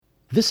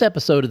This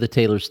episode of The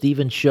Taylor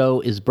Stevens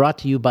Show is brought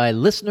to you by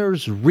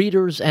listeners,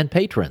 readers, and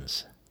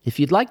patrons. If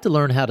you'd like to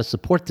learn how to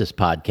support this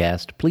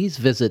podcast, please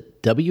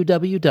visit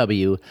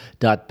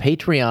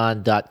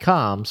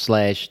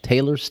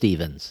www.patreon.com/Taylor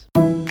Stevens.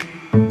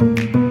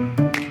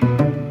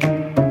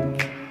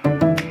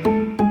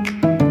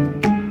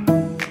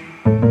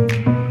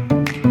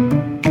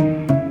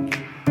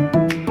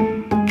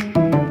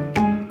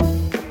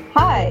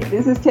 Hi,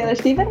 this is Taylor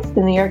Stevens,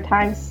 the New York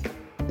Times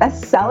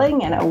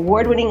best-selling and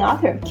award-winning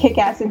author of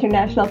kick-ass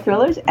international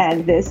thrillers,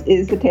 and this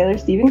is The Taylor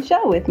Stevens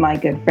Show with my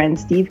good friend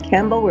Steve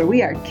Campbell, where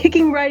we are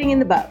kicking writing in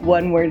the butt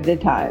one word at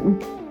a time.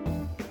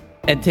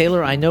 And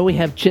Taylor, I know we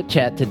have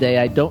chit-chat today.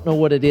 I don't know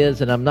what it is,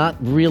 and I'm not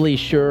really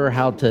sure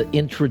how to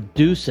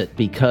introduce it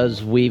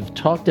because we've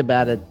talked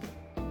about it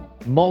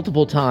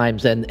multiple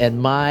times,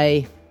 and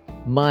my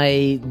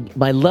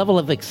level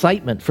of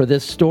excitement for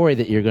this story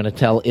that you're going to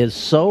tell is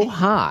so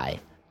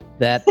high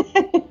that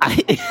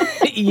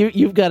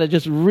you've got to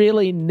just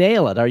really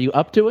nail it. Are you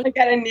up to it? I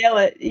got to nail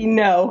it.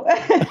 No.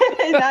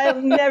 And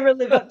I'll never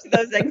live up to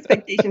those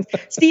expectations.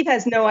 Steve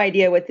has no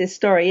idea what this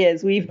story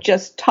is. We've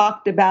just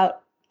talked about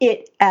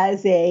it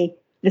as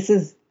this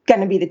is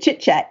going to be the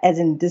chit chat, as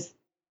in this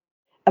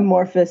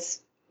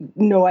amorphous,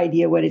 no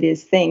idea what it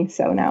is thing.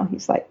 So now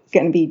he's like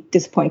going to be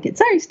disappointed.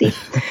 Sorry, Steve.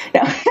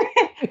 No.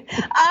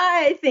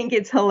 I think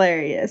it's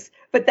hilarious,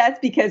 but that's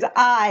because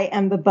I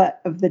am the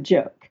butt of the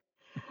joke.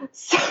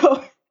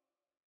 So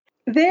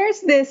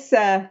there's this,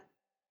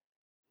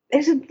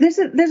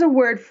 there's a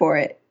word for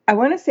it. I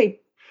want to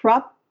say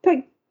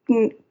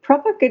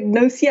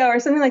propagnosia or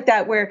something like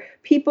that, where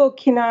people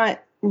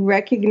cannot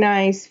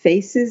recognize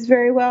faces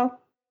very well.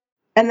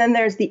 And then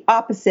there's the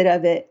opposite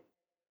of it,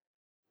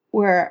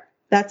 where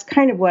that's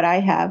kind of what I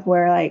have,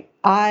 where like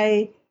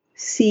I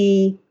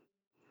see,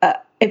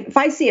 if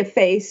I see a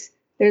face,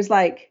 there's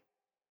like,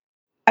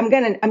 I'm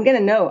gonna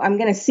know, I'm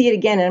gonna see it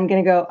again, and I'm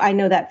gonna go, I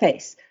know that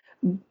face.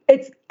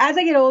 It's as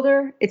I get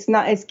older, it's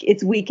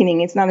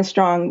weakening. It's not as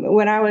strong.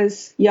 When I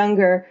was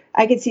younger,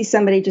 I could see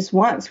somebody just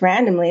once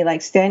randomly,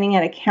 like standing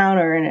at a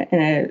counter in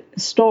a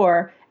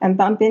store, and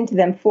bump into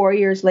them 4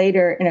 years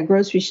later in a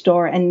grocery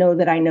store and know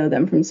that I know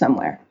them from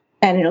somewhere.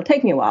 And it'll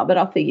take me a while, but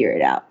I'll figure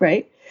it out,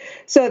 right?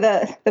 So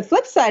the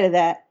flip side of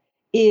that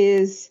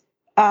is,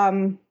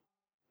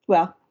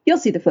 well, you'll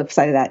see the flip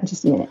side of that in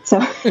just a minute. So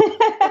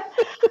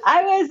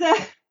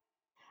I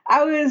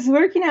was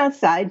working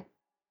outside.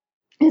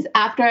 Is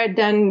after I'd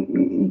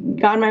gotten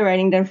my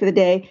writing done for the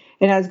day,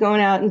 and I was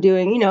going out and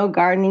doing,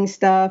 gardening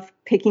stuff,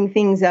 picking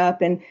things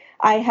up, and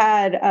I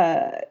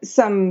had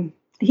some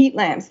heat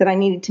lamps that I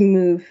needed to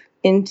move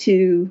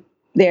into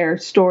their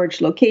storage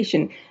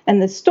location,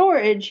 and the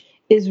storage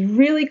is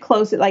really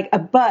close. It like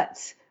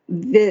abuts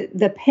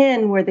the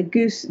pen where the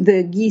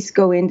geese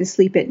go in to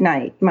sleep at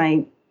night.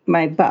 My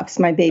buffs,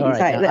 my babies.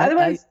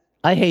 Right,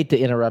 I hate to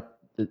interrupt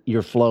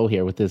your flow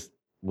here with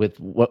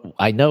what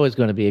I know is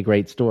going to be a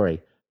great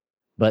story.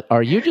 But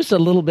are you just a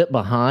little bit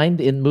behind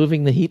in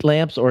moving the heat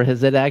lamps, or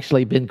has it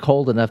actually been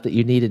cold enough that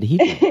you needed heat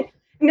lamps?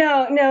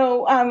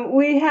 No.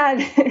 We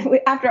had,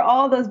 after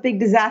all those big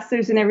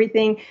disasters and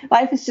everything,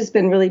 life has just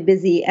been really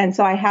busy. And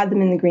so I had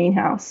them in the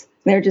greenhouse.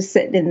 They're just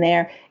sitting in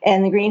there.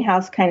 And the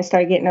greenhouse kind of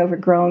started getting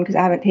overgrown because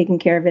I haven't taken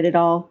care of it at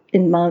all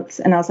in months.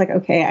 And I was like,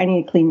 okay, I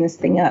need to clean this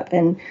thing up.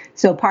 And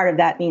so part of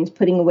that means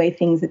putting away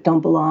things that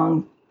don't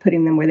belong,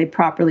 putting them where they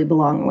properly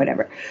belong or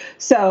whatever.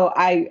 So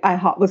I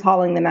was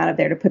hauling them out of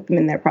there to put them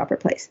in their proper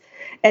place.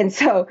 And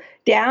so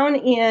down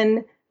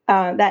in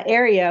that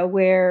area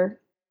where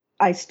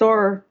I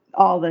store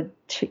all the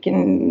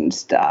chicken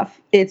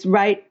stuff, it's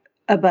right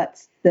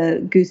abuts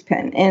the goose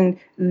pen. And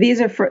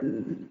these are for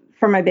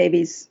my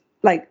babies.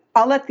 Like,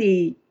 I'll let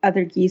the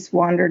other geese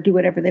wander, do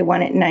whatever they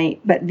want at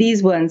night. But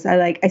these ones,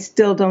 I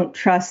still don't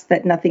trust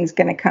that nothing's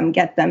going to come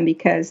get them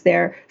because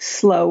they're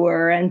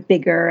slower and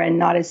bigger and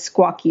not as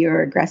squawky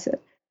or aggressive.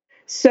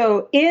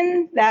 So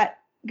in that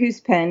goose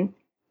pen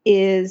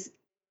is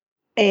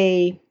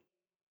a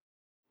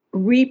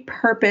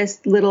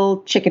repurposed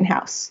little chicken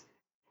house.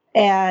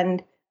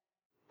 And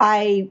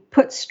I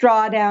put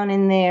straw down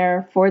in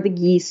there for the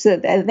geese so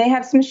that they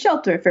have some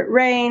shelter. If it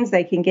rains,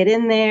 they can get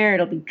in there.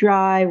 It'll be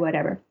dry,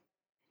 whatever.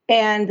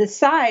 And the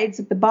sides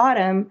at the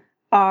bottom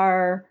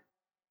are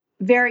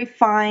very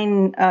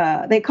fine.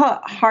 They call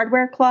it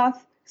hardware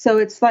cloth. So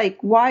it's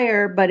like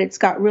wire, but it's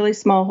got really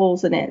small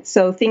holes in it.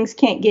 So things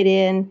can't get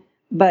in,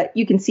 but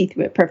you can see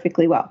through it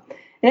perfectly well.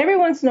 And every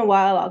once in a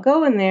while, I'll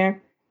go in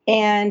there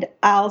and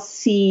I'll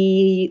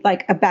see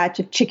like a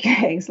batch of chicken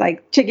eggs.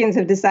 Like chickens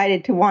have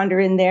decided to wander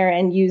in there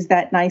and use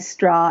that nice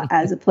straw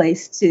as a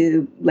place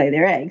to lay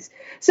their eggs.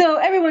 So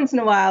every once in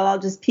a while, I'll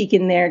just peek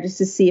in there just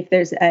to see if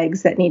there's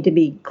eggs that need to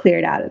be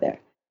cleared out of there.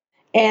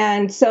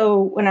 And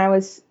so when I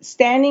was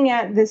standing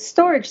at this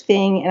storage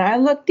thing and I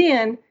looked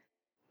in,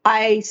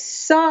 I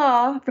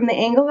saw from the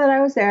angle that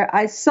I was there,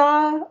 I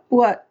saw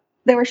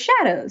there were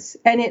shadows.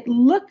 And it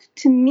looked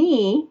to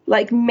me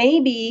like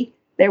maybe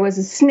there was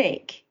a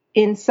snake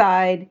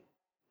inside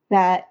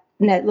that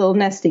little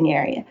nesting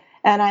area.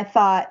 And I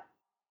thought,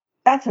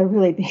 that's a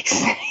really big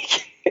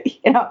snake.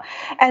 you know?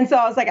 And so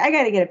I was like, I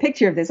got to get a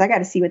picture of this. I got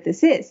to see what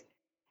this is.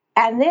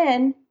 And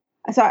then,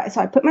 so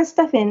I put my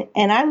stuff in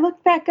and I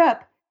looked back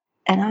up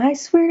and I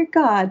swear to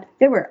God,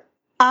 there were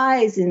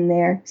eyes in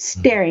there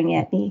staring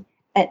at me.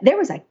 And there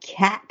was a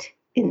cat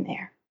in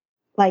there,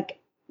 like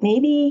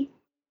maybe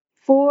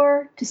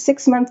 4 to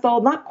 6 months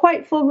old, not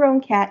quite full grown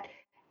cat.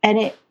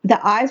 And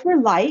the eyes were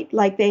light,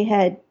 like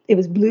it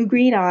was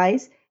blue-green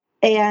eyes.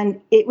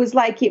 And it was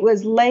like it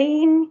was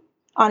laying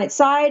on its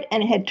side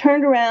and it had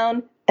turned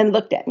around and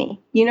looked at me.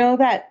 You know,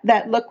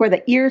 that look where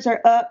the ears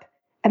are up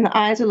and the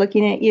eyes are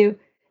looking at you.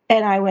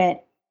 And I went,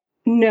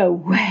 no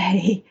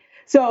way.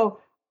 So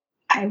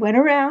I went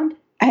around.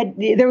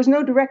 There was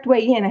no direct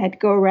way in. I had to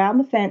go around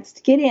the fence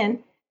to get in.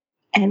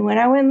 And when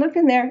I went and looked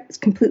in there, it's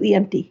completely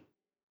empty.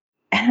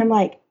 And I'm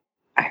like,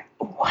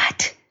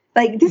 what?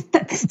 Like, this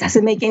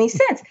doesn't make any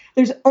sense.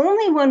 There's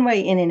only one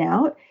way in and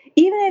out.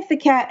 Even if the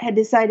cat had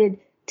decided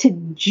to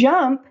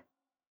jump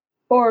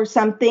or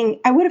something,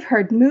 I would have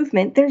heard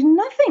movement. There's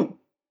nothing.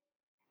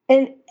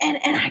 And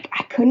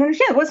I couldn't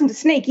understand. It wasn't a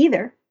snake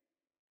either.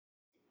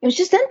 It was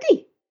just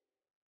empty.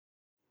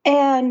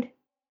 And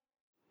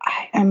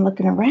I'm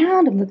looking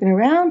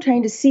around,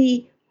 trying to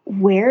see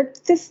where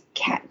this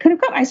cat could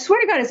have come. I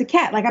swear to God, it's a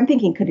cat. Like, I'm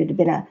thinking, could it have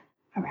been a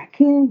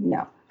raccoon?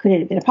 No. Could it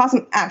have been a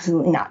possum?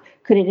 Absolutely not.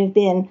 Could it have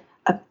been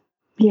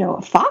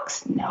a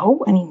fox?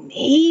 No. I mean,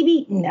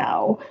 maybe.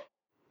 No.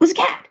 It was a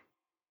cat.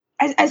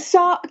 I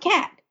saw a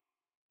cat.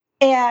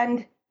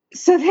 And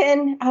so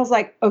then I was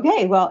like,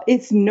 okay, well,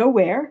 it's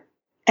nowhere.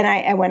 And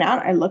I went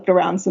out, I looked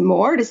around some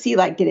more to see,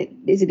 like,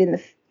 is it in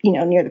the,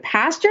 near the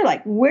pasture?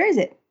 Like, where is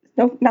it?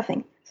 No,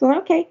 nothing. So,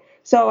 okay.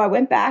 So I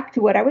went back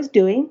to what I was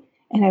doing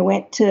and I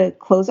went to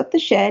close up the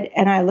shed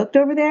and I looked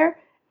over there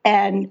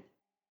and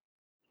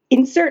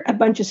insert a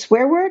bunch of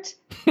swear words.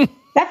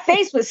 That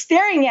face was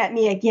staring at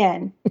me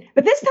again.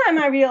 But this time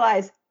I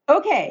realized,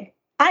 okay,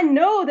 I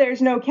know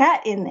there's no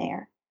cat in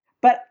there,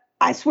 but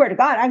I swear to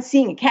God, I'm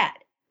seeing a cat.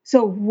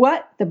 So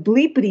what the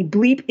bleepity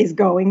bleep is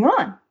going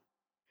on?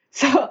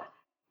 So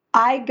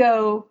I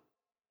go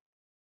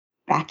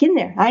back in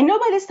there. I know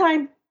by this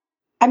time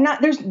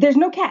there's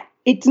no cat.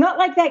 It's not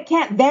like that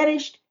cat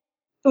vanished.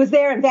 It was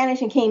there and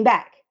vanished and came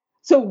back.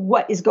 So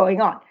what is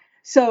going on?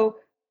 So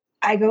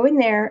I go in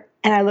there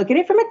and I look at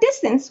it from a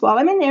distance while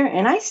I'm in there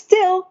and I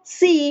still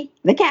see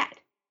the cat,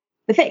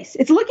 the face.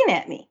 It's looking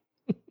at me.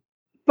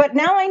 But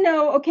now I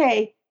know,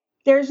 okay,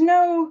 there's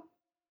no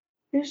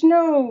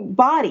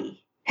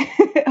body.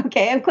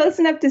 Okay, I'm close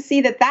enough to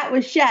see that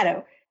was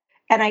shadow.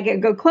 And I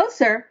go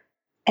closer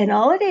and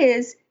all it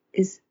is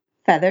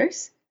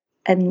feathers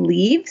and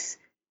leaves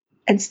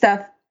and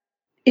stuff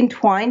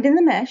entwined in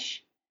the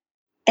mesh.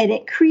 And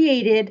it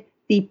created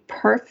the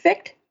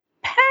perfect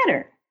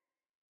pattern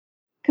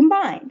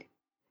combined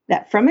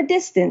that from a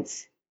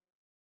distance,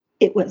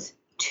 it was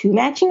 2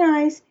 matching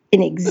eyes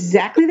in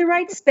exactly the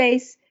right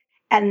space.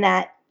 And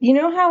that, you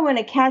know how when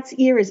a cat's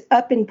ear is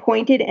up and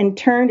pointed and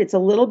turned, it's a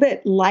little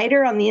bit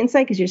lighter on the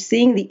inside because you're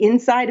seeing the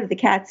inside of the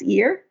cat's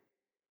ear?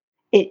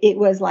 It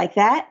was like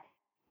that.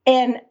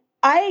 And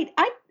I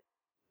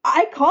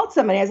called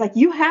somebody. I was like,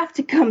 you have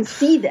to come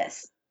see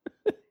this.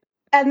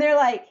 And they're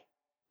like,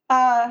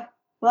 well,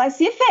 I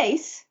see a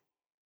face.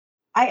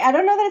 I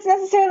don't know that it's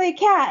necessarily a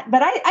cat,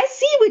 but I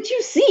see what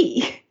you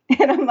see.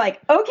 And I'm like,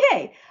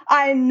 okay,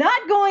 I'm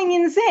not going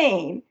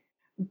insane.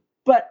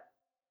 But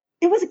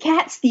it was a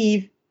cat,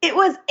 Steve. It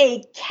was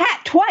a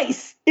cat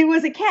twice. It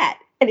was a cat.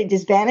 And it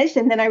just vanished.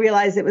 And then I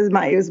realized it was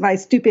my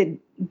stupid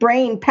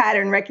brain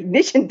pattern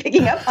recognition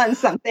picking up on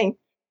something.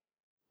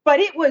 But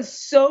it was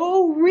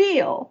so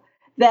real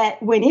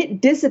that when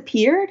it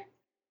disappeared,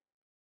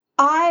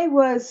 I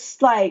was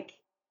like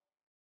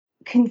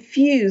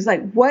confused.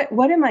 Like,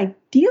 what am I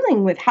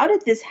dealing with? How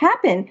did this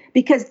happen?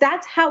 Because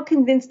that's how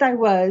convinced I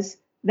was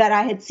that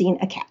I had seen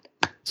a cat.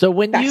 So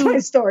that's my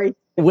story.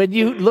 When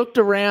you looked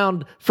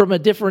around from a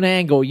different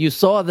angle, you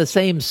saw the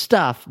same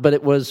stuff, but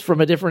it was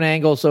from a different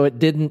angle, so it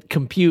didn't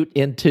compute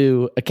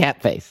into a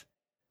cat face.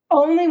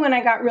 Only when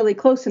I got really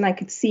close and I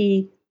could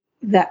see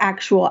the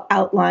actual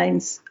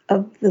outlines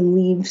of the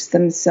leaves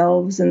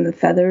themselves and the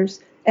feathers,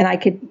 and I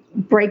could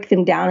break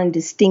them down and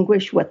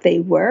distinguish what they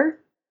were.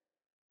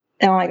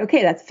 And I'm like,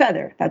 okay, that's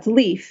feather, that's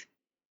leaf.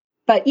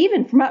 But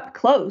even from up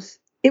close,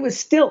 it was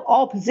still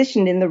all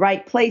positioned in the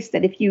right place.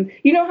 That if you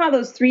know how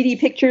those 3D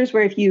pictures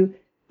where if you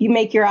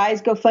make your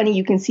eyes go funny,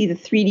 you can see the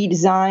 3D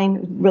design.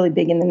 It was really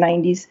big in the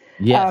 90s.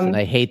 Yes, and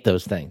I hate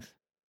those things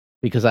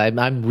because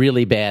I'm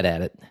really bad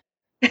at it.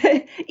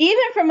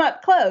 Even from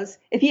up close,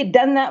 if you had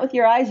done that with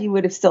your eyes, you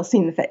would have still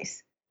seen the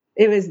face.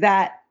 It was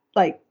that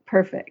like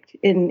perfect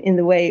in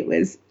the way it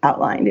was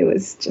outlined. It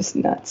was just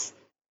nuts.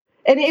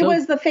 And it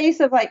was the face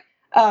of like,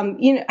 have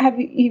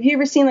you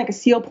ever seen like a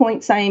seal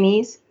point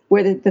Siamese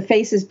where the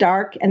face is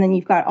dark and then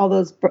you've got all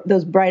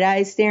those bright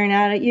eyes staring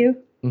out at you?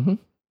 Mm-hmm.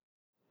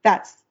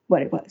 That's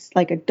what it was,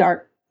 like a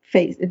dark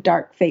face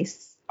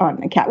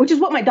on a cat, which is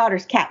what my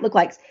daughter's cat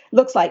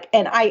looks like.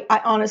 And I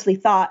honestly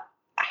thought,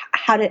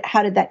 how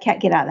did that cat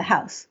get out of the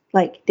house?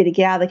 Like, did it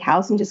get out of the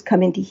house and just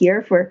come into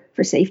here for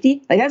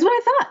safety? Like, that's what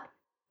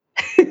I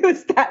It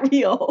was that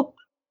real.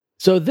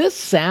 So this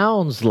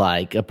sounds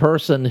like a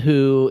person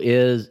who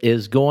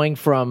is going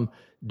from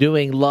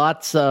doing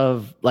lots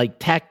of like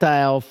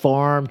tactile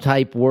farm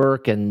type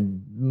work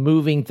and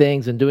moving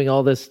things and doing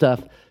all this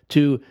stuff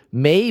to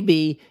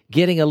maybe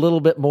getting a little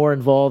bit more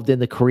involved in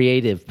the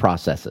creative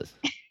processes.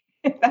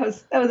 That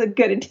was a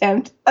good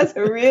attempt. That's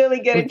a really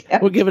good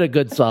attempt. We'll give it a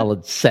good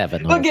solid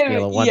 7 on a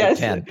scale of 1 to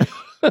 10.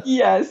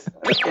 Yes.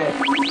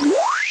 Okay.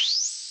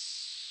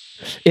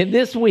 In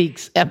this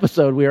week's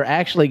episode, we are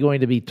actually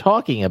going to be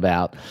talking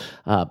about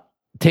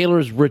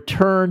Taylor's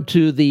return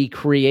to the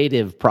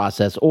creative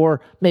process,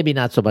 or maybe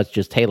not so much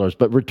just Taylor's,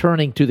 but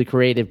returning to the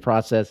creative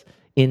process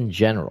in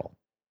general.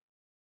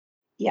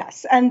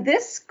 Yes, and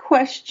this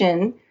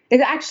question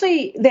is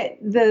actually that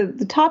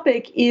the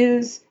topic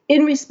is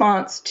in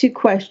response to a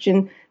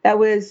question that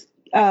was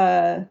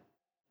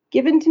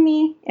given to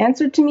me,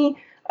 answered to me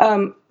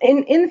in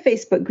the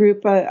Facebook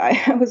group.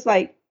 I was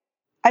like,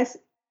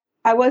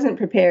 I wasn't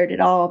prepared at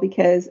all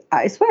because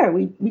I swear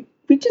we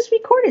just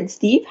recorded,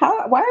 Steve.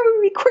 Why are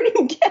we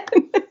recording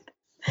again?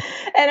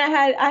 And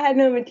I had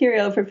no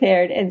material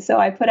prepared, and so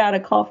I put out a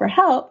call for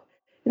help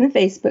in the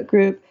Facebook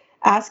group,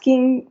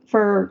 asking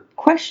for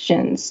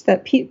questions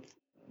that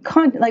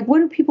like what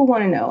do people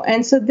want to know?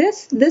 And so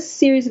this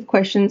series of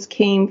questions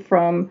came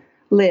from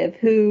Liv,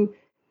 who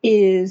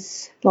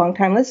is a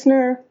longtime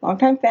listener,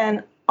 longtime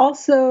fan,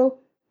 also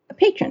a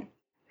patron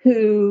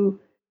who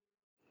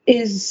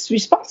is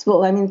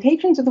responsible. I mean,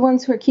 patrons are the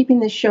ones who are keeping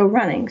this show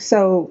running.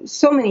 So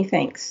many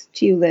thanks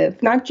to you,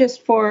 Liv, not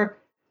just for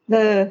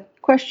the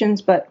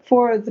questions, but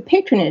for the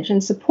patronage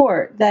and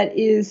support. That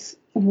is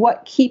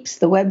what keeps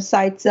the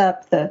websites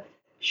up, the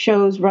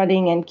shows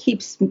running, and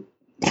keeps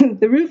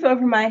the roof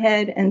over my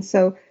head. And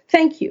so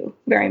thank you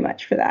very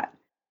much for that.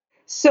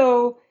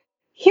 So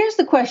here's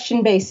the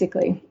question,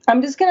 basically.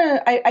 I'm just going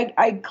to,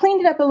 I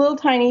cleaned it up a little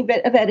tiny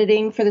bit of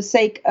editing for the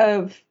sake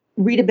of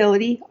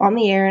readability on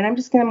the air, and I'm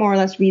just going to more or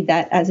less read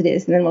that as it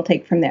is, and then we'll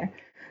take from there.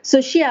 So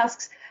she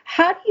asks,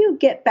 how do you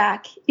get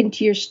back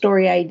into your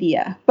story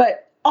idea,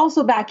 but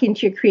also back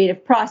into your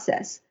creative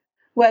process?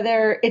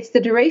 Whether it's the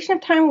duration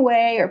of time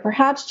away or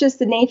perhaps just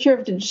the nature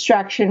of the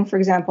distraction, for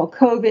example,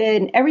 COVID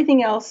and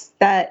everything else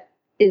that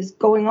is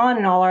going on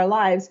in all our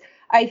lives,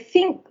 I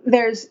think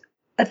there's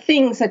a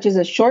thing such as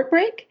a short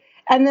break,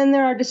 and then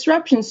there are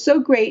disruptions so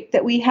great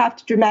that we have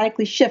to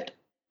dramatically shift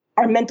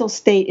our mental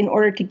state in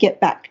order to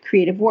get back to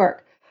creative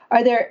work.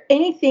 Are there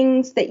any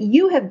things that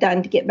you have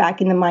done to get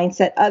back in the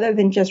mindset other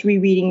than just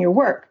rereading your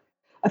work?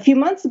 A few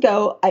months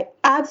ago, I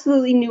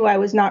absolutely knew I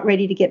was not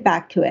ready to get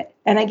back to it,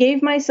 and I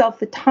gave myself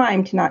the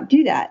time to not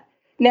do that.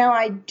 Now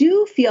I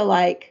do feel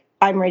like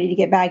I'm ready to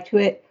get back to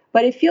it,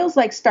 but it feels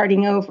like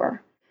starting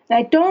over. And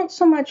I don't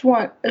so much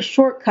want a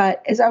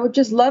shortcut as I would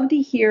just love to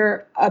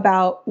hear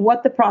about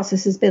what the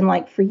process has been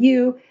like for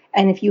you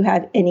and if you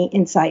have any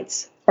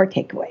insights or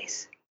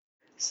takeaways.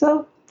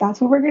 So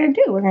that's what we're going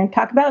to do. We're going to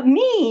talk about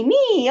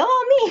me,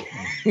 all me.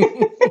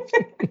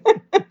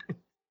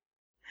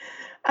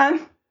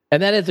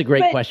 And that is a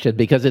great question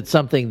because it's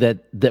something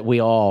that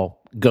we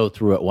all go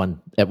through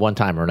at one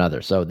time or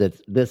another. So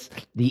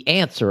the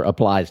answer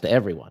applies to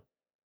everyone.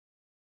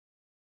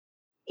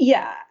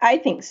 Yeah, I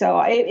think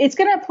so. It's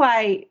going to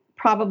apply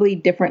probably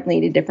differently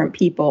to different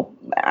people.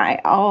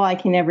 All I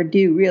can ever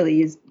do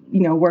really is,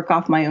 work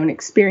off my own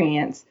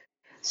experience.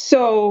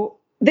 So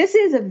this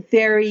is a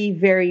very,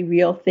 very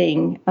real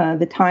thing,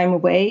 the time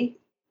away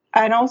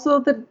and also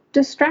the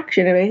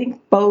distraction. I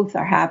think both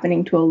are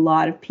happening to a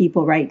lot of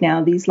people right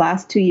now. These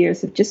last 2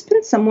 years have just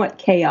been somewhat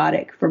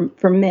chaotic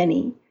for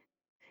many.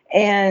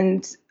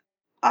 And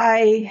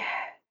I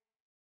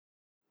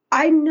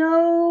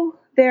know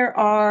there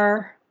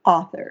are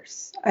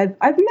authors, I've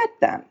met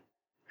them,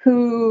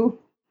 who,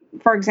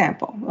 for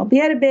example, will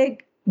be at a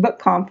big book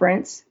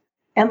conference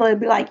and they'll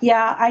be like,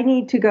 yeah, I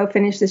need to go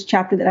finish this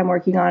chapter that I'm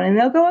working on. And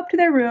they'll go up to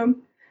their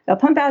room, they'll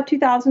pump out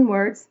 2,000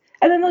 words,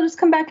 and then they'll just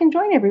come back and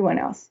join everyone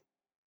else.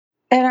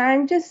 And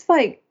I'm just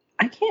like,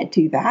 I can't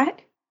do that.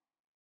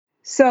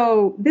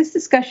 So this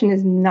discussion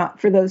is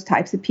not for those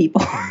types of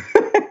people.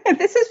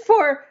 This is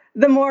for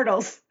the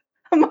mortals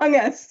among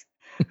us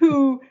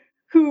who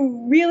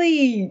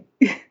really,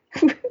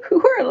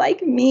 who are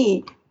like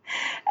me.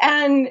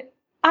 And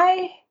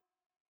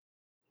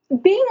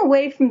being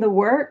away from the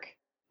work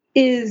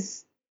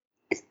it's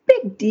a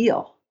big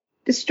deal.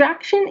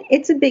 Distraction,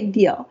 it's a big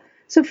deal.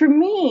 So for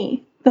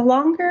me, the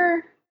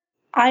longer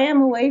I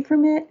am away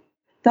from it,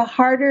 the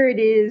harder it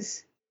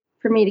is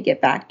for me to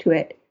get back to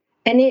it.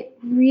 And it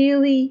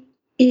really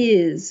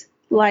is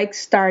like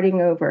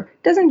starting over.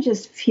 It doesn't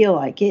just feel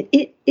like it.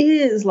 It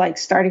is like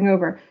starting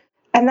over.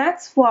 And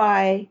that's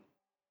why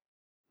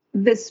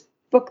this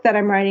book that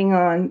I'm writing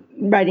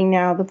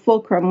now, The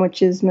Fulcrum,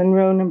 which is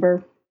Monroe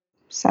number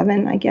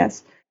 7, I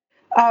guess.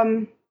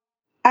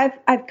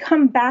 I've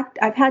come back,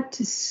 I've had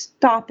to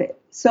stop it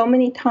so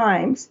many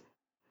times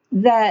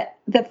that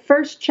the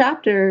first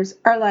chapters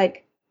are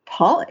like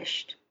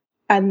polished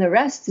and the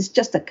rest is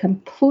just a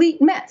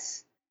complete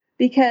mess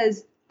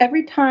because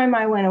every time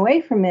I went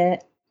away from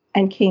it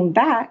and came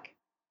back,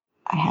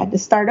 I had to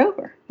start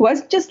over. It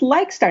wasn't just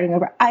like starting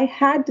over. I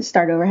had to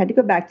start over. I had to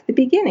go back to the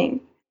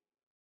beginning.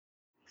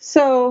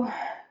 So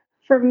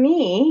for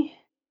me,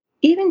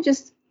 even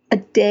just a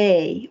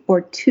day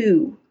or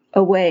two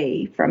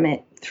away from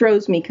it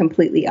throws me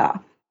completely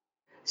off.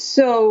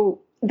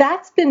 So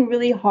that's been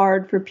really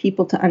hard for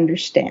people to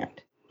understand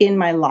in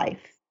my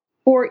life,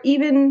 or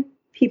even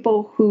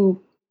people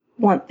who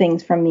want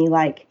things from me,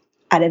 like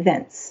at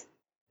events.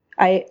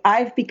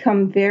 I've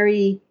become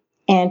very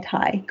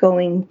anti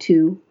going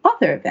to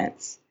author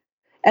events.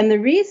 And the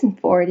reason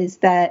for it is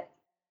that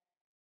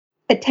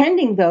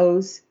attending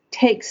those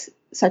takes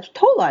such a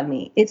toll on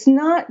me. It's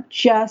not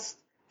just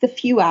the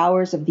few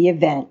hours of the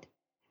event.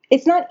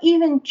 It's not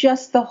even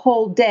just the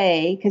whole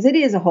day, because it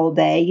is a whole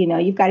day. You know,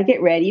 you've got to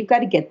get ready, you've got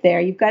to get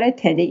there, you've got to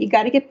attend it, you've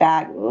got to get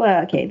back.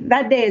 Well, okay,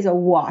 that day is a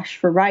wash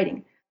for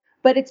writing.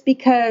 But it's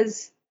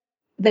because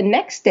the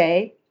next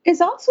day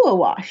is also a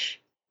wash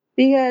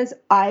because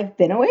I've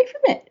been away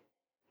from it.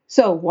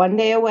 So one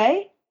day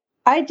away,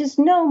 I just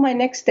know my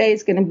next day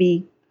is going to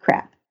be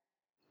crap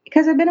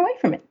because I've been away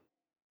from it.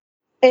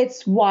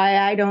 It's why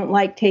I don't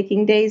like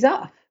taking days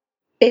off.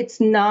 It's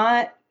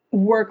not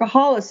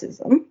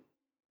workaholicism.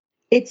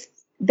 It's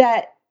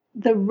that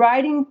the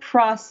writing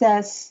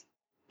process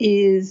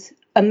is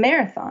a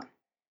marathon.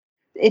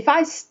 If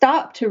I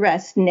stop to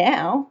rest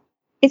now,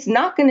 it's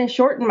not going to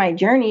shorten my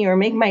journey or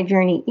make my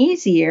journey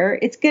easier.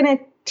 It's going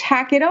to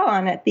tack it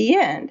on at the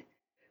end.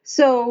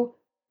 So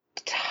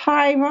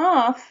time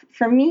off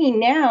for me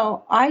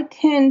now, I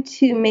tend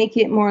to make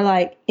it more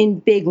like in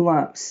big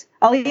lumps.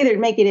 I'll either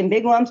make it in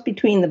big lumps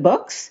between the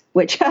books,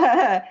 which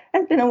has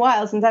been a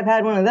while since I've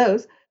had one of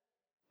those,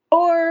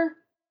 or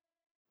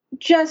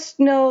just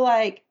know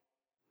like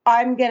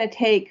I'm going to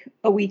take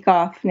a week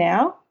off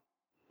now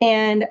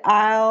and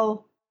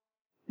I'll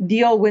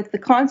deal with the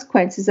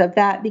consequences of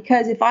that,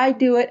 because if I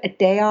do it a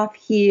day off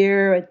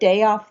here, a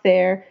day off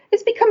there,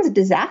 this becomes a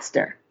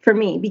disaster for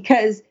me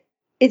because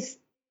it's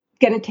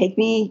going to take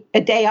me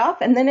a day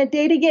off and then a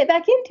day to get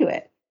back into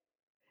it.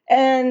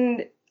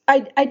 And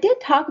I did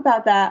talk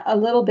about that a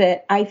little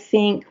bit, I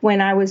think,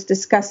 when I was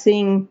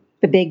discussing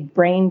the big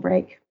brain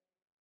break.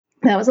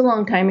 That was a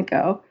long time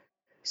ago.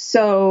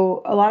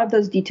 So a lot of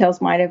those details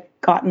might have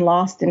gotten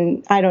lost,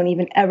 and I don't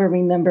even ever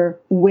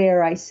remember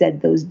where I said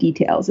those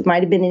details. It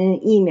might have been in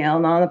an email,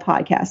 not on the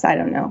podcast. I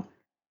don't know.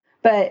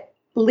 But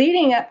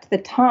leading up to the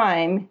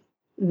time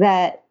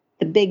that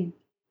the big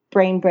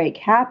brain break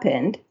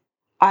happened,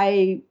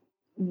 I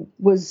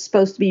was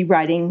supposed to be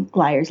writing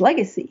Liar's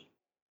Legacy.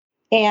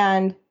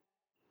 And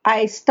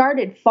I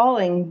started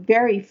falling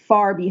very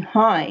far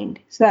behind,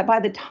 so that by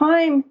the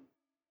time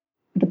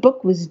the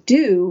book was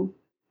due,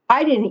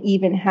 I didn't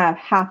even have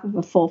half of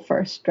a full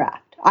first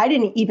draft. I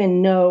didn't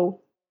even know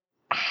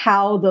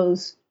how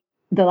the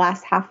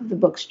last half of the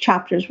book's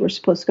chapters were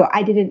supposed to go.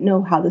 I didn't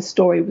know how the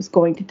story was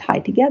going to tie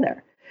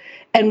together.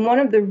 And one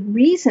of the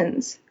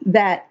reasons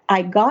that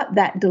I got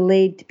that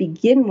delayed to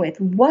begin with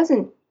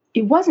wasn't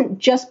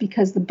just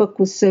because the book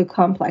was so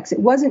complex. It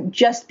wasn't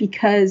just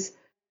because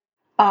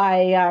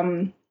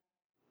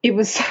it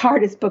was the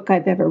hardest book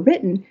I've ever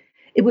written.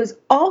 It was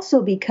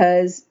also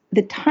because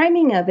the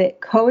timing of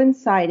it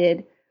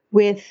coincided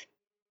with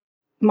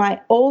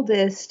my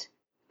oldest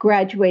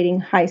graduating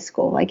high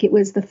school. Like, it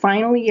was the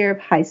final year of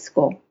high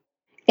school.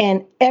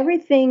 And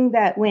everything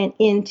that went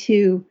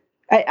into,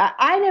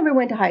 I never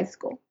went to high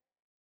school.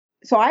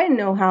 So I didn't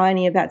know how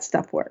any of that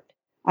stuff worked.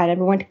 I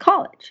never went to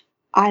college.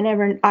 I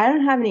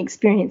don't have any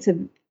experience of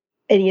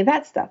any of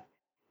that stuff.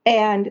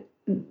 And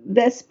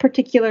this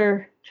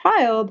particular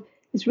child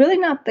is really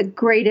not the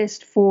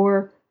greatest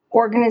for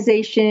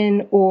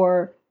organization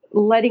or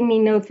letting me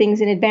know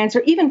things in advance,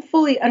 or even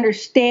fully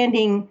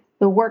understanding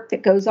the work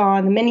that goes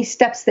on, the many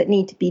steps that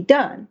need to be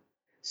done.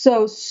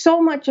 So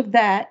much of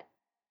that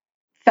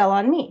fell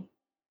on me.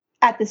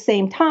 At the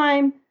same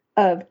time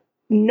of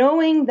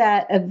knowing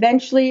that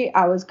eventually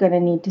I was going to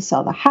need to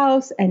sell the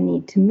house and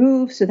need to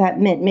move. So that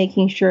meant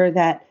making sure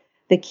that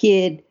the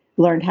kid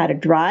learned how to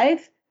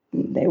drive.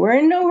 They were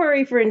in no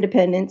hurry for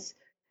independence.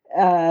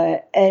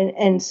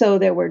 And so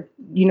there were,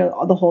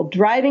 the whole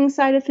driving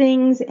side of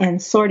things and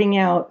sorting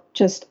out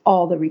just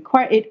all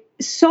the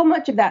so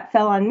much of that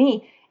fell on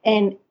me,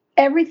 and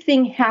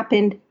everything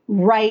happened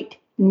right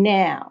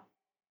now.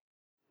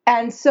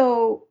 And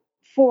so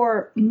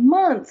for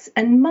months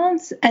and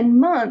months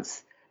and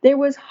months, there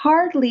was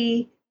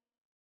hardly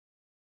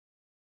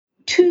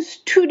two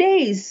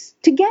days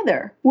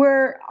together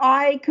where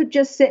I could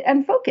just sit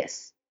and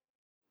focus.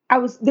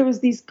 There was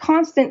these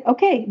constant,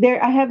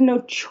 I have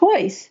no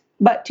choice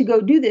but to go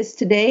do this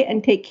today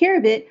and take care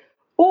of it,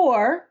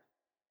 or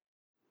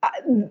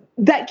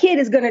that kid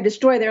is going to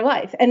destroy their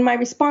life. And my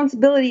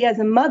responsibility as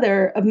a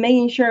mother of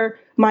making sure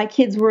my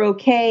kids were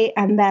okay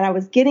and that I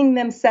was getting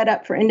them set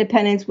up for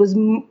independence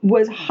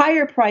was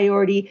higher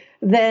priority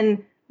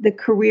than the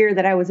career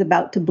that I was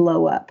about to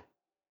blow up.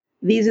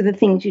 These are the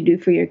things you do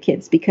for your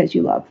kids because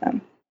you love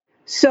them.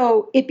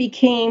 So it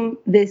became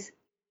this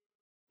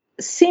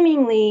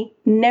seemingly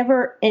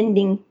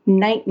never-ending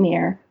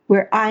nightmare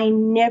where I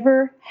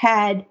never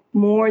had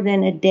more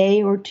than a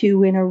day or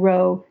two in a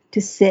row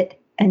to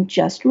sit and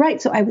just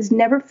write. So I was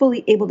never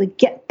fully able to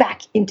get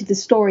back into the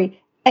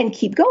story and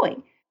keep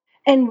going.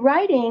 And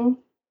writing,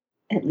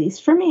 at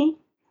least for me,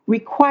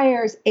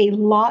 requires a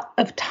lot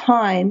of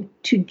time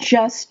to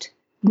just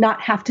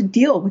not have to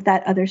deal with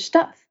that other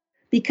stuff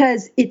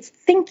because it's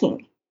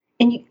thinking.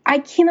 And I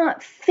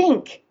cannot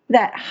think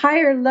that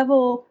higher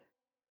level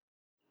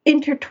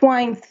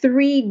intertwined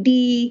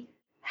 3D,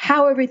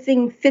 how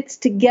everything fits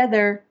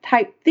together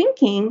type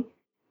thinking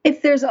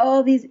if there's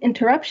all these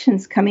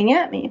interruptions coming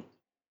at me.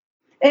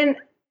 And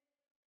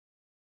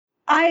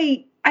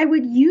I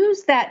would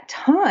use that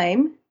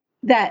time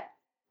that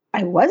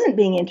I wasn't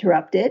being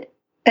interrupted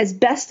as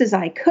best as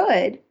I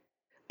could,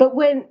 but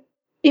when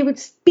it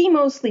would be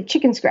mostly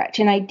chicken scratch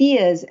and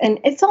ideas, and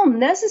it's all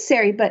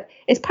necessary, but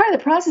it's part of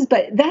the process,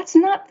 but that's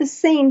not the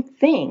same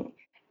thing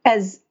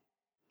as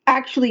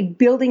actually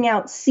building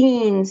out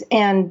scenes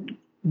and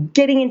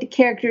getting into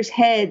characters'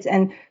 heads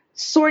and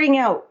sorting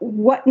out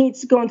what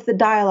needs to go into the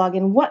dialogue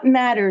and what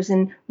matters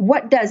and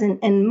what doesn't,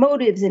 and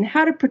motives and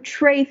how to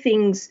portray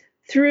things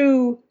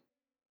through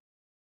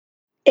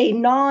a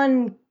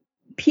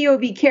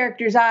non-POV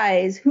character's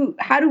eyes.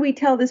 How do we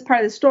tell this part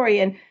of the story?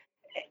 And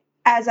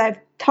as I've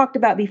talked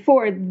about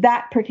before,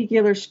 that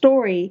particular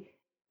story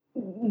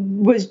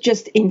was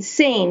just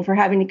insane for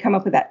having to come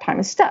up with that kind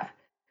of stuff.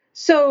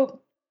 So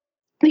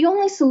the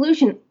only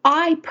solution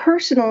I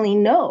personally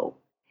know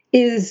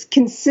is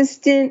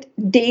consistent,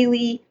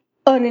 daily,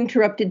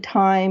 uninterrupted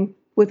time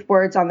with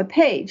words on the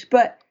page.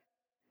 But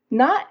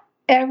not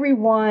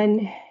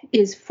everyone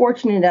is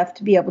fortunate enough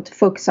to be able to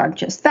focus on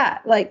just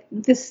that. Like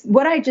this,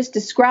 what I just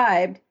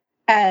described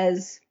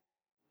as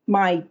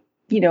my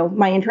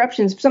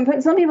interruptions. Some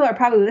people are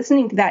probably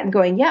listening to that and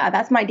going, yeah,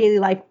 that's my daily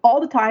life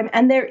all the time.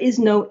 And there is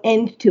no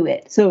end to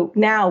it. So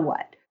now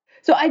what?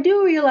 So I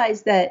do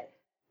realize that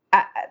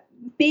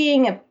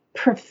being a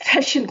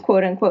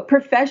quote unquote,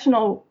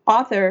 professional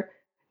author,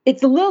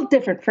 it's a little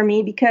different for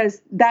me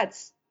because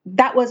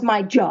that was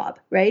my job,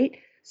 right?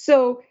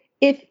 So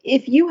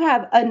if you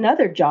have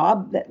another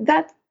job,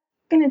 that's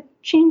going to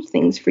change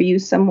things for you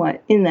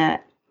somewhat in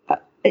that,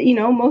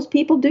 most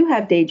people do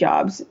have day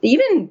jobs.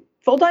 Even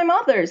full-time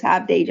authors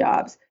have day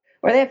jobs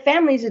or they have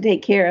families to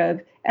take care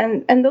of.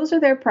 And those are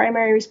their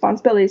primary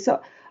responsibilities.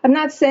 So I'm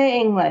not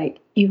saying like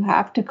you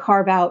have to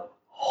carve out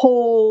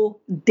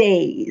whole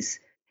days.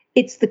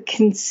 It's the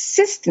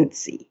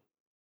consistency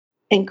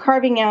and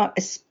carving out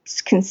a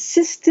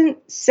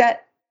consistent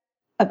set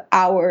of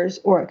hours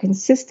or a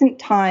consistent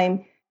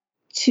time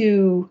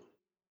to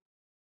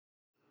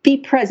be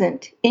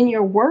present in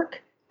your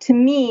work. To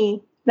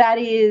me, that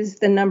is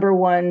the number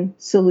one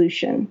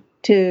solution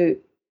to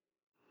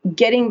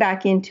getting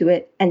back into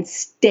it and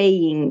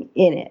staying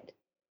in it.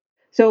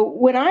 So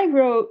when I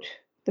wrote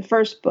the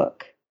first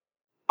book,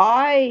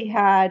 I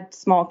had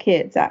small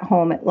kids at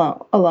home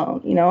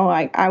alone.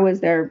 I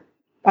was a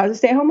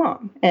stay-at-home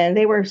mom, and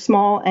they were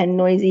small and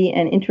noisy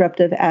and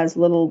interruptive as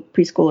little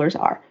preschoolers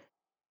are.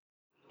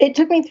 It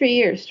took me 3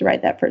 years to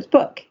write that first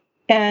book.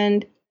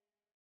 And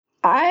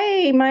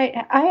I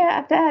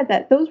have to add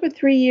that those were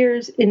 3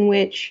 years in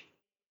which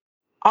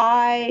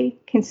I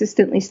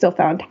consistently still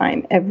found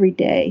time every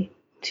day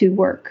to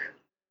work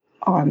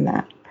on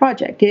that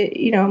project.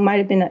 It might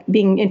have been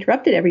being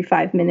interrupted every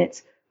 5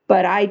 minutes,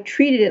 but I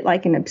treated it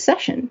like an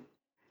obsession.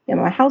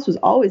 My house was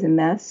always a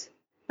mess.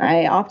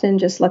 I often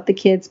just let the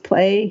kids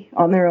play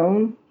on their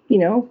own,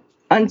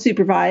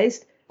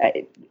 unsupervised.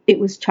 It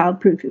was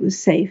childproof. It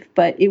was safe,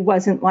 but it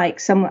wasn't like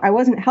I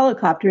wasn't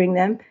helicoptering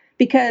them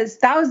because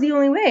that was the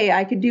only way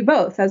I could do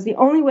both. That was the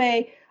only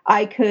way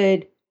I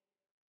could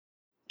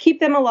keep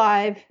them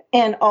alive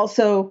and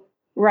also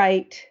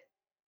write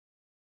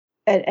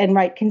and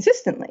write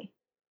consistently.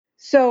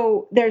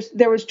 So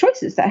there was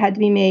choices that had to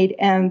be made,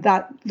 and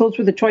those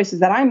were the choices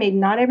that I made.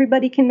 Not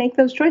everybody can make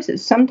those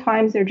choices.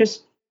 Sometimes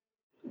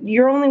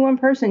you're only one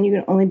person. You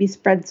can only be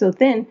spread so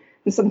thin,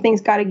 and some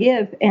things got to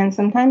give. And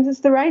sometimes it's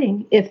the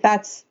writing, if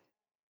that's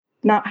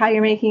not how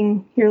you're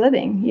making your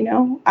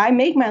living. I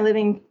make my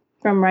living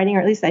from writing, or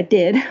at least I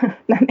did.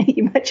 Not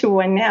making much of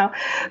one now,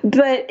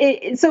 but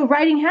so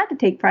writing had to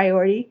take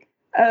priority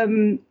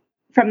from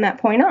that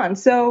point on.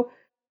 So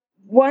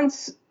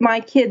once my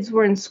kids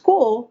were in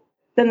school,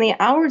 then the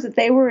hours that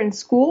they were in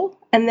school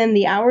and then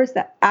the hours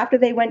that after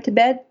they went to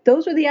bed,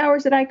 those were the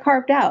hours that I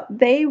carved out.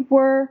 They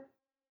were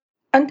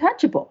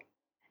untouchable.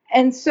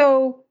 And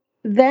so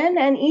then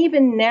and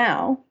even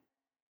now,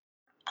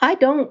 I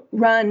don't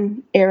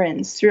run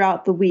errands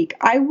throughout the week.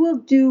 I will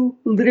do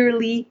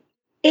literally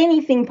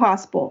anything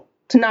possible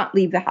to not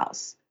leave the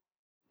house,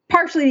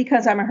 partially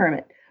because I'm a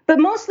hermit, but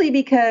mostly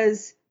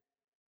because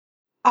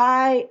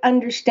I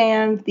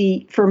understand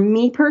for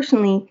me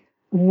personally,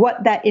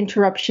 what that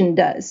interruption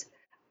does.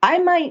 I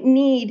might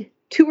need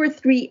 2 or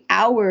 3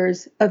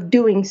 hours of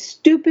doing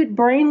stupid,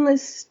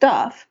 brainless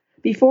stuff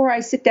before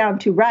I sit down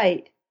to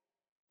write,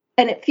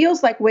 and it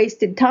feels like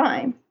wasted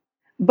time.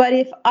 But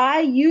if I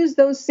use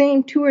those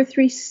same 2 or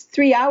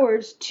 3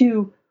 hours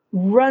to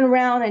run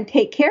around and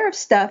take care of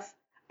stuff,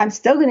 I'm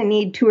still going to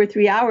need 2 or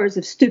 3 hours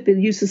of stupid,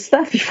 useless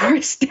stuff before I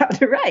sit down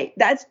to write.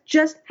 That's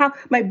just how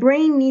my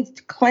brain needs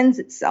to cleanse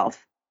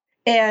itself.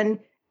 And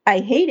I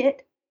hate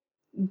it,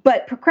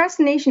 but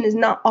procrastination is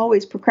not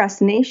always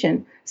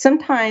procrastination.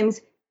 Sometimes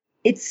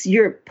it's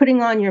you're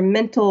getting in your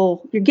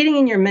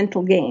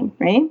mental game,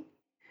 right?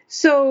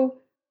 So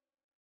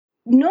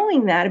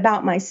knowing that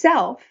about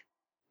myself,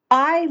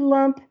 I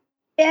lump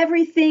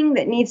everything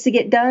that needs to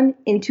get done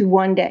into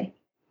one day.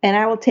 And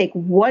I will take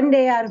one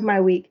day out of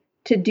my week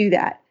to do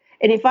that.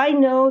 And if I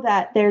know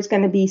that there's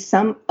going to be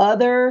some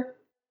other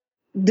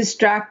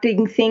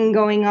distracting thing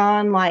going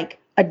on, like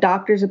a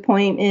doctor's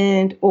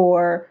appointment,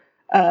 or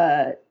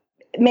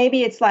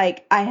maybe it's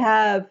like I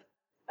have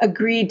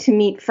agreed to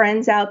meet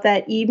friends out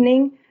that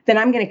evening, then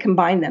I'm going to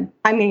combine them.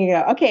 I'm going to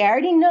go, okay, I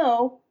already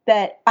know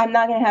that I'm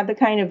not going to have the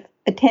kind of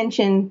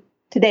attention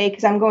today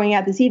because I'm going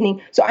out this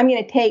evening. So I'm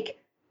going to take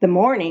the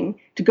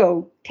morning to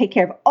go take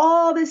care of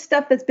all this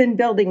stuff that's been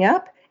building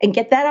up and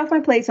get that off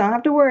my plate so I don't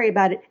have to worry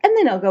about it. And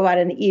then I'll go out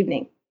in the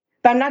evening.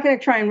 But I'm not going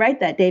to try and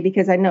write that day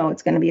because I know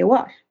it's going to be a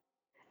wash.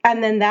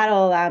 And then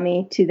that'll allow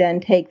me to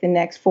then take the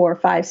next 4,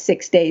 5,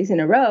 6 days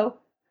in a row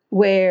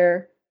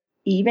where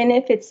even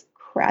if it's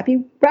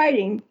crappy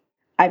writing,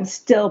 I'm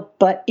still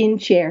butt in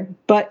chair,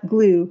 butt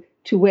glue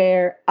to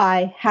where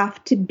I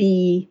have to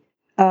be,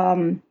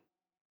 I'm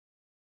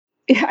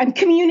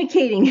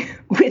communicating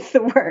with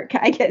the work,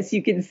 I guess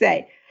you can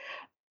say.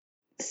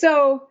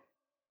 So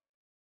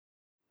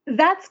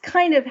that's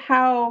kind of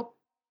how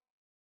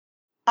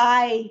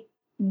I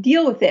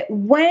deal with it.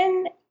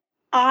 When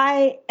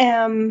I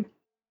am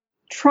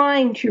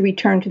trying to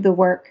return to the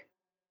work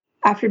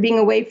after being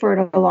away for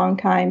a long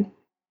time,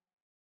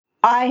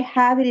 I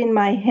have it in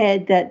my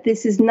head that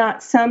this is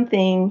not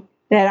something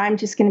that I'm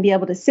just going to be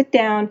able to sit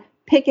down,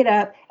 pick it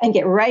up, and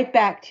get right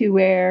back to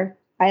where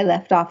I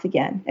left off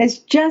again.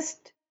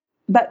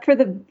 But for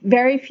the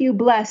very few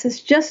blessed, it's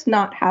just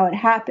not how it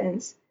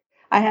happens.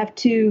 I have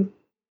to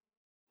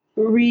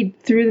read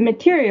through the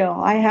material.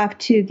 I have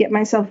to get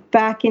myself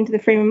back into the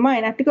frame of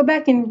mind. I have to go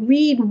back and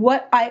read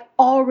what I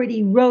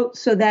already wrote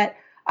so that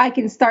I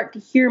can start to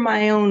hear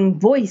my own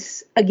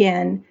voice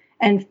again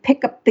and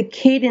pick up the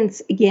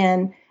cadence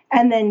again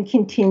and then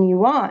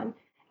continue on.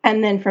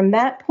 And then from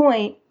that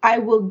point, I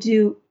will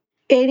do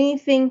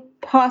anything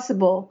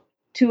possible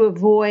to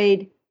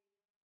avoid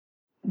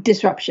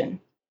disruption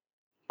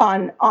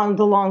on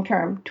the long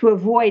term, to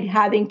avoid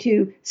having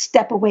to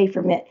step away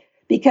from it.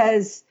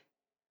 Because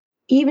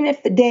even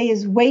if the day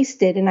is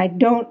wasted and I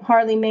don't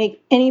hardly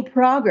make any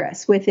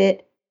progress with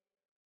it,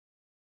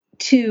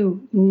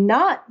 to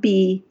not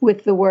be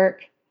with the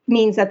work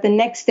means that the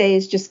next day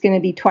is just going to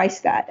be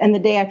twice that. And the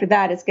day after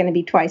that is going to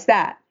be twice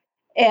that.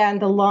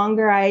 And the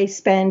longer I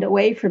spend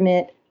away from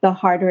it, the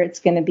harder it's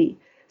going to be.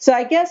 So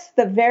I guess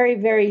that's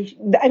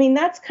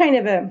kind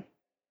of an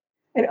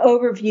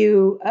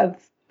overview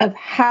of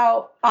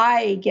how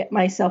I get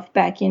myself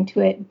back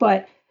into it.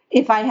 But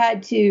if I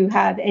had to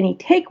have any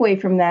takeaway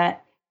from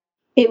that,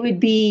 it would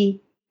be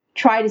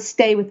try to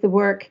stay with the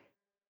work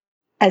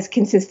as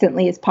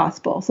consistently as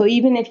possible. So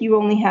even if you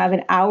only have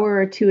an hour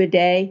or two a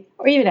day,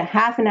 or even a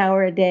half an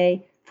hour a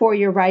day for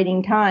your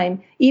writing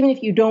time, even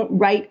if you don't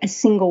write a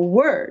single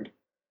word,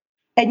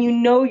 and you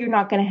know you're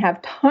not going to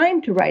have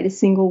time to write a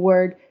single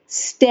word,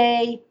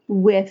 stay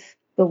with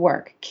the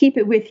work. Keep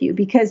it with you,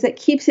 because it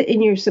keeps it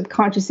in your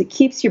subconscious. It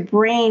keeps your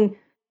brain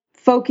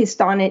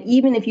focused on it,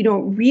 even if you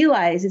don't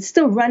realize it's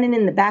still running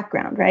in the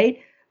background,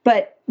 right?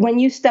 But when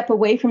you step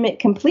away from it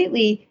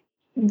completely,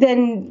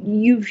 then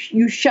you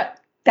shut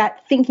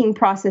that thinking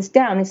process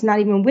down. It's not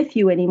even with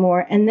you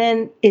anymore. And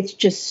then it's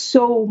just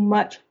so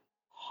much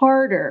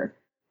harder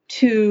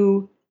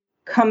to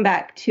come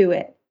back to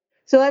it.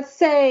 So let's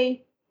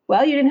say,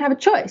 well, you didn't have a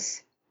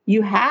choice.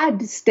 You had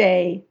to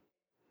stay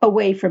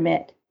away from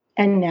it.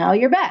 And now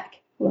you're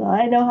back. Well,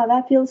 I know how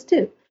that feels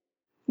too.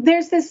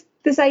 There's this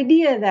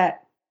idea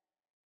that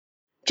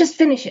just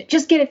finish it,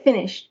 just get it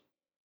finished.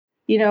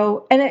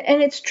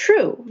 And it's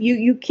true.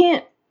 You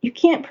can't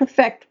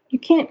perfect, you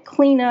can't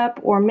clean up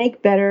or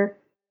make better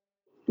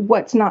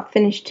what's not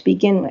finished to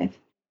begin with.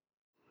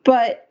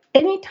 But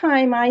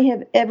anytime I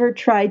have ever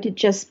tried to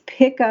just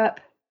pick up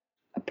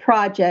a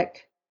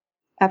project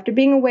after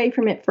being away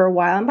from it for a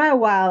while, and by a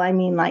while I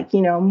mean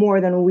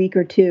more than a week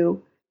or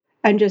two,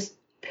 and just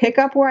pick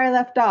up where I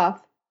left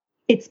off,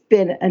 it's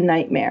been a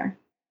nightmare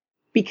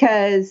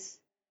because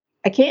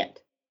I can't,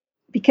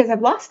 because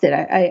I've lost it.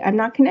 I'm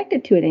not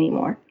connected to it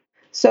anymore.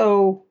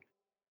 So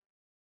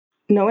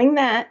knowing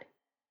that,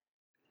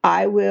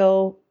 I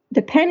will,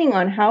 depending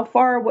on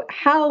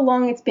how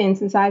long it's been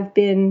since I've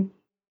been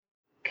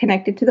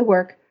connected to the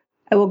work,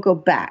 I will go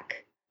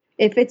back.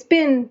 If it's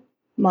been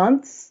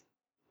months,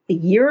 a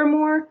year or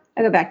more,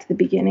 I go back to the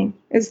beginning.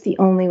 It's the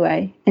only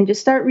way. And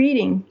just start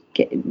reading.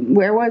 Get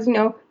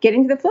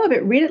into the flow of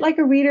it. Read it like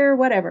a reader,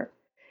 whatever.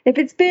 If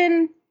it's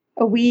been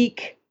a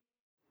week,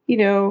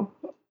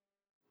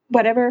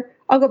 whatever,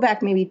 I'll go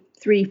back maybe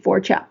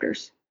 3-4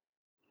 chapters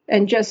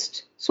and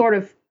just sort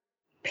of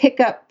pick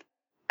up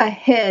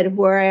ahead of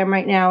where I am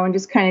right now and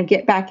just kind of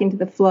get back into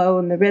the flow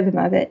and the rhythm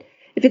of it.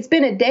 If it's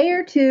been a day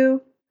or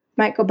two,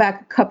 might go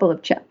back a couple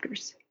of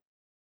chapters.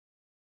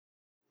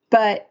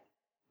 But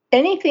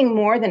anything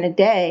more than a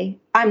day,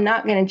 I'm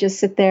not going to just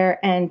sit there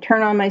and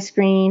turn on my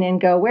screen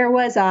and go, where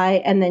was I?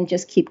 And then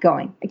just keep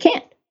going. I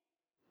can't.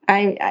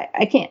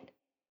 I can't.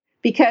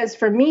 Because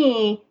for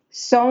me,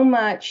 so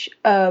much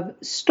of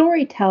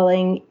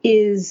storytelling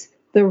is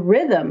the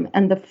rhythm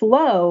and the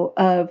flow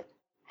of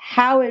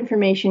how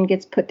information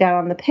gets put down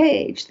on the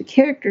page, the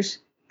characters'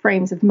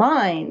 frames of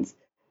minds,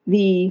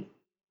 the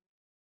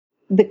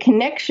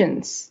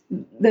connections,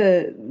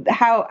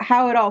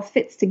 how it all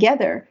fits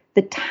together,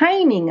 the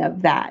timing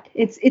of that.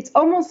 It's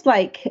almost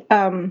like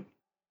when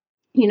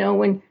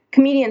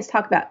comedians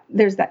talk about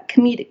there's that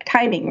comedic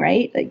timing,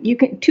 right?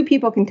 Like two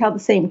people can tell the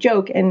same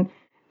joke, and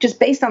just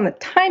based on the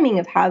timing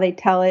of how they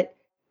tell it,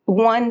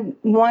 one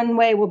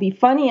way will be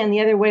funny and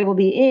the other way will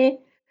be eh.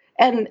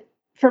 And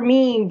for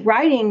me,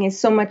 writing is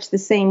so much the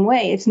same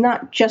way. It's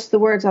not just the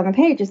words on the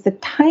page, it's the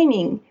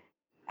timing,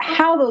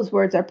 how those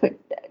words are put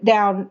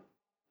down,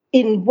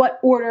 in what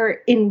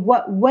order, in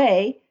what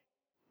way.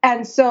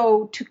 And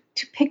so to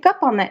pick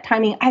up on that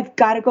timing, I've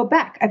got to go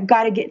back. I've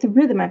got to get the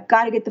rhythm. I've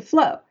got to get the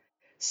flow.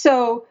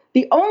 So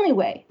the only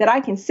way that I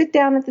can sit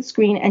down at the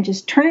screen and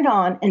just turn it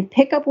on and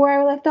pick up where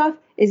I left off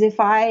is if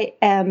I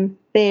am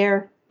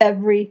there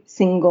every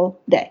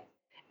single day.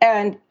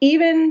 And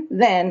even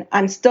then,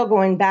 I'm still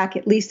going back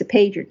at least a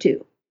page or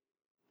two.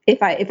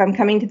 If I'm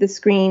coming to the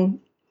screen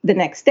the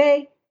next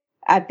day,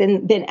 I've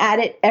been at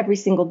it every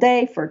single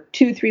day for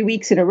 2-3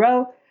 weeks in a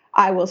row,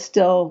 I will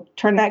still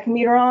turn that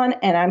computer on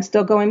and I'm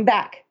still going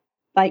back,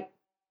 like,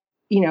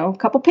 a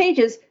couple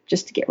pages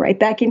just to get right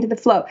back into the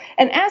flow.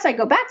 And as I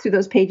go back through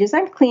those pages,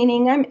 I'm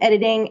cleaning, I'm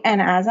editing.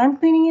 And as I'm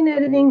cleaning and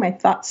editing, my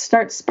thoughts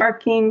start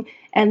sparking.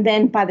 And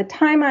then by the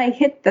time I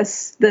hit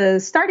the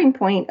starting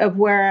point of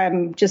where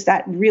I'm just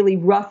at really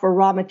rough or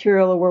raw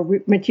material, or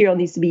where material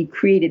needs to be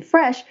created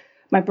fresh,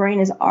 my brain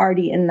is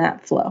already in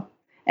that flow.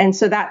 And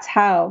so that's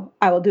how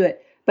I will do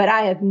it. But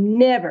I have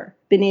never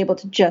been able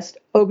to just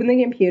open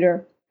the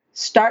computer,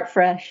 start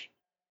fresh,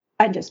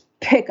 and just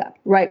pick up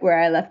right where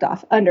I left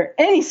off under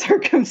any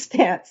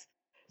circumstance.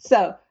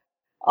 So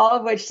all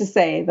of which to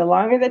say, the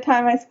longer the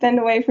time I spend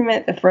away from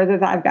it, the further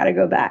that I've got to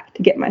go back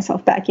to get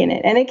myself back in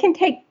it. And it can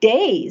take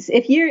days.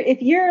 If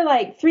you're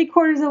like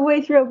 3/4 of the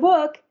way through a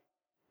book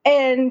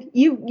and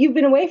you've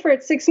been away for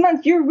it 6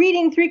 months, you're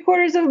reading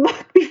 3/4 of a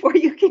book before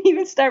you can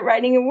even start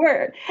writing a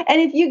word.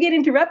 And if you get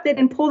interrupted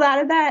and pulled out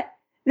of that,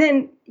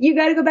 then you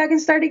got to go back and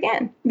start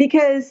again,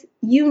 because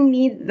you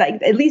need,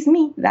 like, at least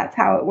me, that's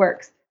how it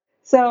works.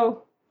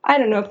 So I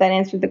don't know if that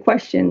answered the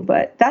question,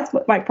 but that's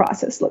what my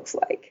process looks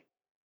like.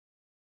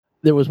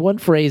 There was one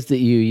phrase that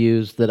you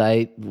used that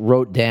I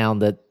wrote down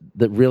that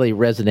really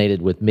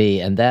resonated with me,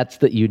 and that's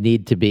that you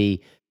need to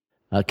be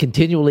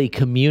continually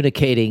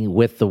communicating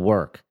with the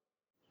work.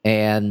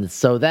 And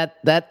so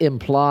that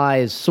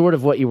implies sort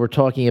of what you were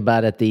talking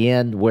about at the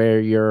end, where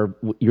you're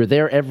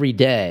there every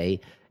day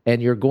and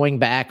you're going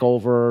back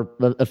over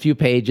a few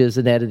pages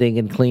and editing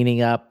and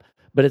cleaning up.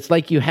 But it's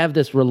like you have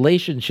this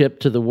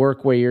relationship to the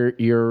work where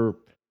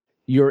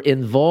you're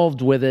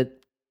involved with it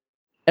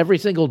every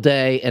single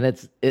day.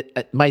 And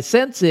my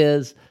sense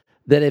is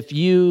that if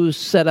you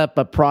set up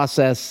a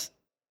process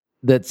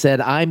that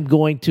said, I'm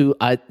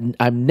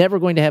never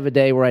going to have a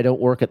day where I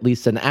don't work at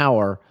least an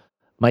hour,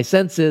 my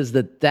sense is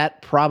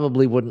that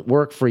probably wouldn't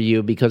work for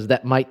you, because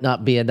that might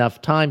not be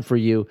enough time for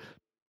you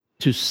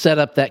to set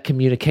up that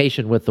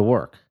communication with the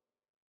work.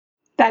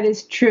 That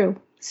is true.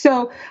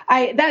 So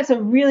that's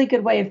a really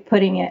good way of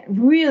putting it.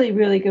 Really,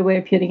 really good way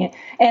of putting it.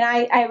 And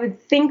I would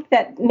think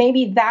that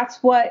maybe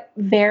that's what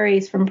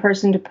varies from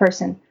person to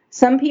person.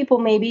 Some people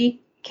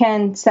maybe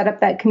can set up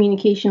that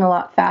communication a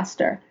lot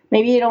faster.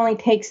 Maybe it only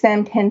takes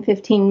them 10,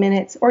 15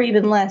 minutes or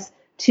even less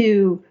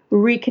to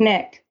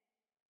reconnect.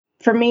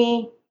 For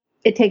me,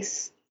 it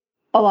takes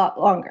a lot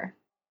longer.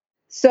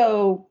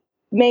 So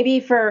maybe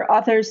for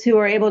authors who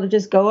are able to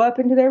just go up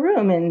into their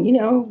room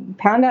and,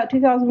 pound out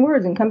 2,000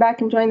 words and come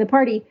back and join the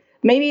party,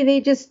 maybe they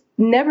just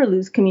never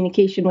lose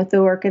communication with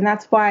the work, and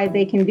that's why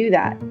they can do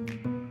that.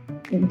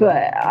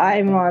 But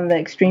I'm on the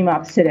extreme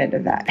opposite end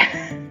of that.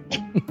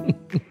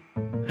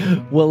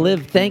 Well,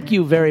 Liv, thank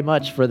you very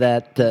much for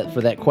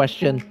that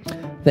question.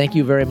 Thank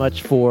you very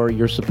much for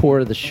your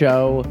support of the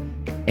show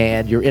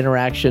and your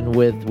interaction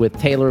with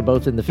Taylor,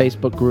 both in the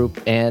Facebook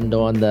group and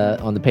on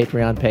the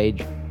Patreon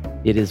page.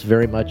 It is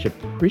very much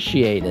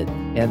appreciated.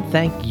 And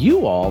thank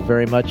you all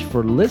very much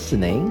for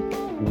listening.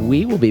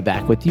 We will be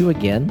back with you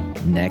again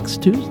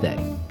next Tuesday.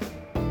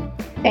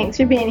 Thanks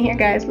for being here,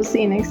 guys. We'll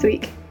see you next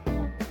week.